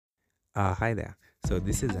Hi there. So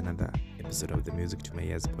this is another episode of the Music to My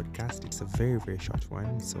Ears podcast. It's a very, very short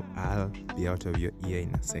one, so I'll be out of your ear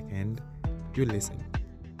in a second. Do listen.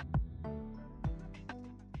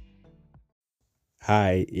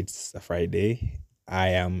 Hi, it's a Friday. I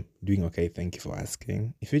am doing okay. Thank you for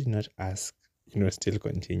asking. If you did not ask, still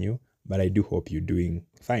continue. But I do hope you're doing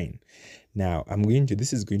fine. Now,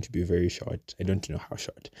 this is going to be very short. I don't know how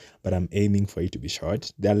short, but I'm aiming for it to be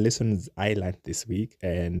short. There are lessons I learned this week,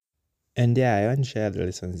 and yeah, I want to share the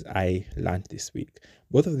lessons I learned this week.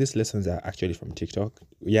 Both of these lessons are actually from TikTok.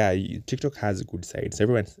 Yeah, TikTok has good sides.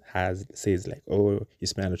 Everyone has says like, "Oh, you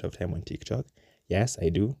spend a lot of time on TikTok." Yes, I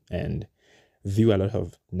do, and view a lot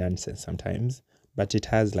of nonsense sometimes, but it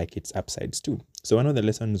has like its upsides too. So one of the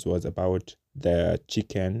lessons was about the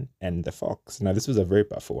chicken and the fox. Now this was a very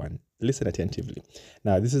powerful one. Listen attentively.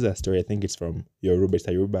 Now this is a story. I think it's from Yoruba. It's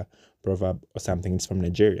a Yoruba proverb or something. It's from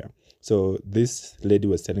Nigeria. So this lady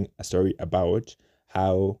was telling a story about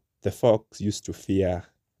how the fox used to fear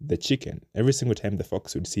the chicken. Every single time the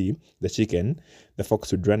fox would see the chicken, the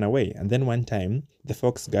fox would run away. And then one time, the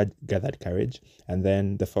fox gathered courage, and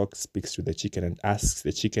then the fox speaks to the chicken and asks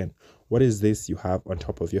the chicken, "What is this you have on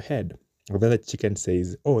top of your head?" And then the chicken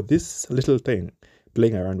says, "Oh, this little thing,"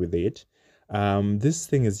 playing around with it. This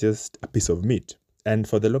thing is just a piece of meat. And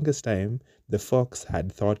for the longest time, the fox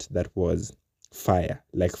had thought that was fire,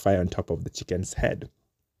 like fire on top of the chicken's head.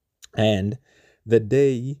 And the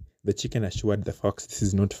day the chicken assured the fox this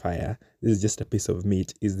is not fire, this is just a piece of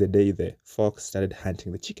meat, is the day the fox started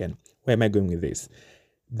hunting the chicken. Where am I going with this?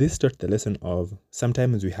 This taught the lesson of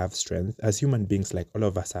sometimes we have strength. As human beings, like all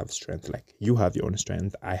of us have strength. Like you have your own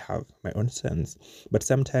strength, I have my own strength. But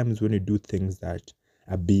sometimes when you do things that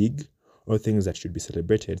are big or things that should be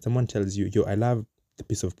celebrated, someone tells you, "Yo, I love the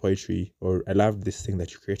piece of poetry," or "I love this thing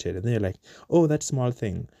that you created." And then you're like, "Oh, that small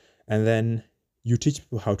thing." And then you teach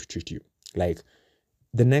people how to treat you. Like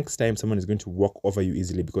the next time someone is going to walk over you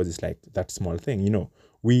easily because it's like that small thing,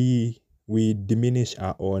 we diminish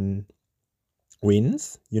our own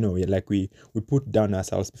wins. Like we put down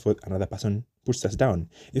ourselves before another person puts us down.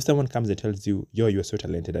 If someone comes and tells you, "Yo, you're so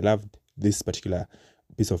talented, I loved this particular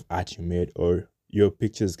piece of art you made," or "Your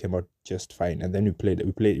pictures came out just fine," and then we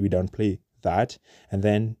downplay that, and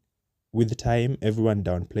then with the time everyone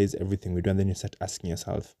downplays everything we do, and then you start asking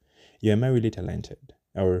yourself, "Yeah, am I really talented?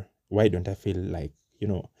 Or why don't I feel like, you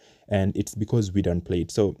know?" And it's because we don't play it.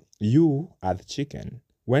 So you are the chicken.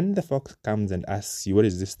 When the fox comes and asks you, "What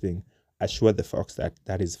is this thing?" assure the fox that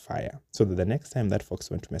that is fire. So that the next time that fox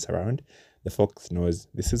wants to mess around, the fox knows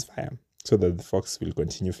this is fire. So that the fox will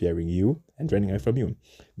continue fearing you and running away from you.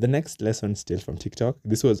 The next lesson, still from TikTok,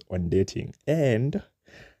 this was on dating. And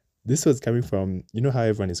this was coming from, how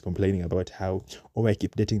everyone is complaining about how, "Oh, I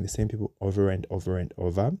keep dating the same people over and over and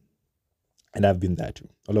over." And I've been there too.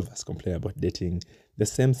 All of us complain about dating the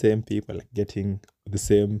same people, like getting the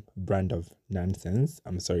same brand of nonsense.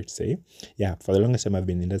 I'm sorry to say. Yeah, for the longest time I've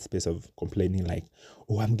been in that space of complaining, like,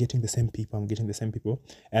 "Oh, I'm getting the same people, I'm getting the same people."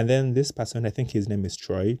 And then this person, I think his name is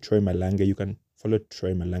Troy Malanga. You can follow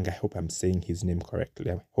Troy Malanga. I hope I'm saying his name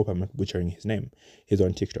correctly. I hope I'm not butchering his name. He's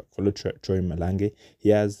on TikTok. Follow Troy Malanga. He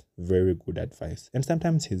has very good advice. And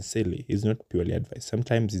sometimes he's silly. He's not purely advice.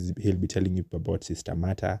 Sometimes he'll be telling you about Sister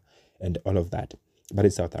Mata and all of that. But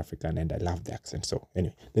it's South African and I love the accent. So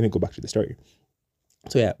anyway, let me go back to the story.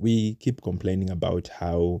 So yeah, we keep complaining about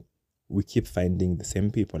how we keep finding the same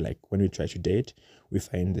people. Like when we try to date, we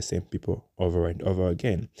find the same people over and over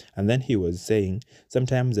again. And then he was saying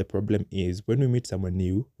sometimes the problem is when we meet someone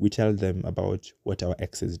new, we tell them about what our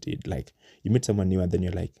exes did. Like you meet someone new and then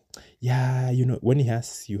you're like, "Yeah, when he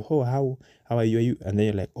asks you, "Oh, how are you? Are you?" And then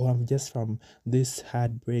you're like, "Oh, I'm just from this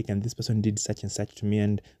heartbreak and this person did such and such to me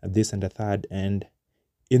and this and the third." And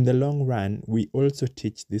in the long run, we also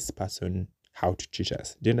teach this person how to treat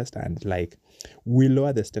us. Do you understand? Like, we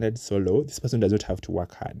lower the standard so low, this person does not have to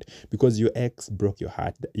work hard because your ex broke your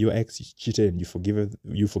heart. Your ex cheated and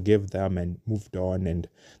you forgave them and moved on and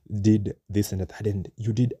did this and that. And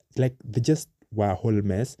you did, like, they just were a whole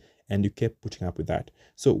mess and you kept putting up with that.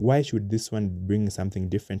 So why should this one bring something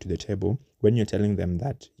different to the table when you're telling them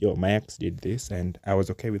that, "Yo, my ex did this and I was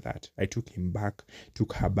okay with that. I took him back,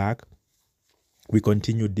 took her back, we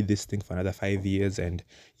continued, did this thing for another 5 years," and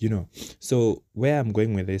so where I'm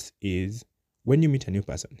going with this is when you meet a new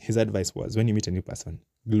person, his advice was, when you meet a new person,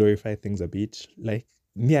 glorify things a bit. Like,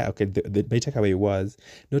 yeah, okay, my takeaway was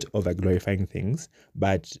not over glorifying things,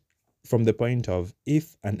 but from the point of,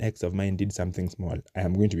 if an ex of mine did something small, I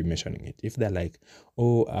am going to be mentioning it. If they're like,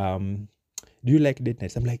 "Oh, do you like date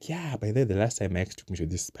nights?" I'm like, "Yeah, by the last time my ex took me to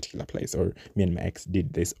this particular place, or me and my ex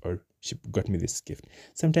did this, or she got me this gift."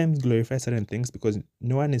 Sometimes glorify certain things because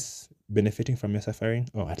no one is benefiting from your suffering,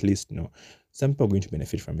 or at least no, some people are going to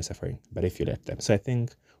benefit from your suffering, but if you let them. So I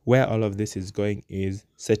think where all of this is going is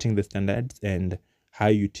setting the standards and how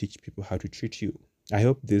you teach people how to treat you. I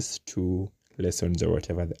hope these two lessons or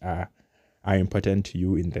whatever they are important to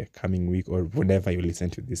you in the coming week or whenever you listen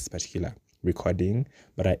to this particular recording.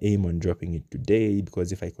 But I aim on dropping it today,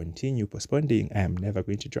 because if I continue postponing, I am never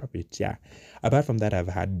going to drop it. Yeah. Apart from that, I've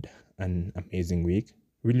had an amazing week,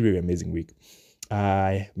 really, really amazing week.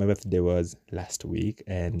 My birthday was last week,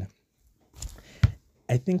 and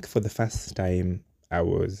I think for the first time I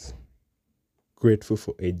was grateful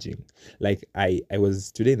for aging. Like I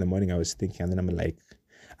was today in the morning, I was thinking, and then I'm like,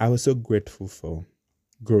 I was so grateful for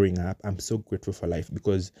growing up. I'm so grateful for life,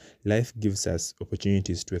 because life gives us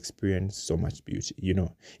opportunities to experience so much beauty.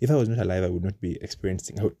 If I was not alive, I would not be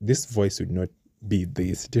experiencing this voice would not be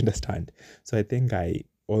this. Do you understand? So I think I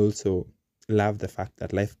also love the fact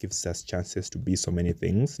that life gives us chances to be so many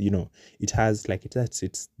things. It has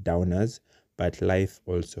its downers, but life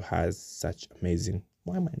also has such amazing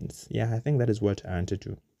moments. Yeah, I think that is what I wanted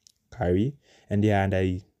to carry. And yeah, and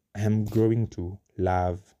I am growing to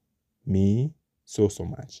love me so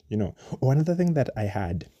much. Another thing that I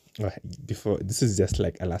had before, this is just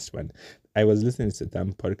like a last one. I was listening to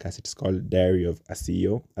some podcast. It's called Diary of a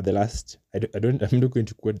CEO. At the last, I'm not going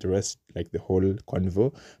to quote the rest, like the whole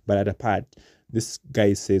convo, but at a part, this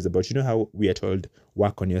guy says about, how we are told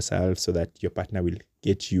work on yourself so that your partner will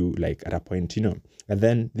get you like at a point. And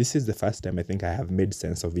then this is the first time I think I have made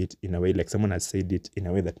sense of it in a way, like someone has said it in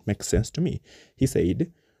a way that makes sense to me. He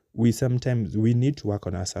said, we need to work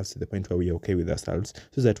on ourselves to the point where we are okay with ourselves,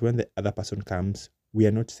 so that when the other person comes, we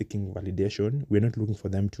are not seeking validation. We're not looking for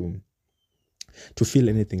them to feel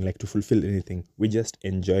anything, like to fulfill anything. We're just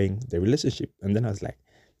enjoying the relationship. And then I was like,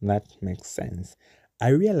 that makes sense. I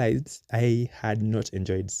realized I had not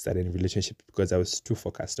enjoyed certain relationships because I was too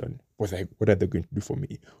focused on what are they going to do for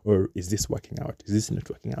me, or is this working out, is this not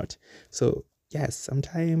working out. So yes,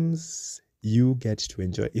 sometimes you get to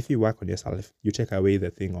enjoy. If you work on yourself, you take away the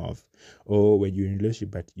thing of, oh, when you're in a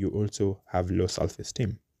relationship, but you also have low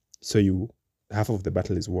self-esteem, so you half of the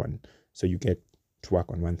battle is won. So you get to work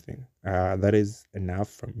on one thing. That is enough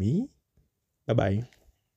from me. Bye bye.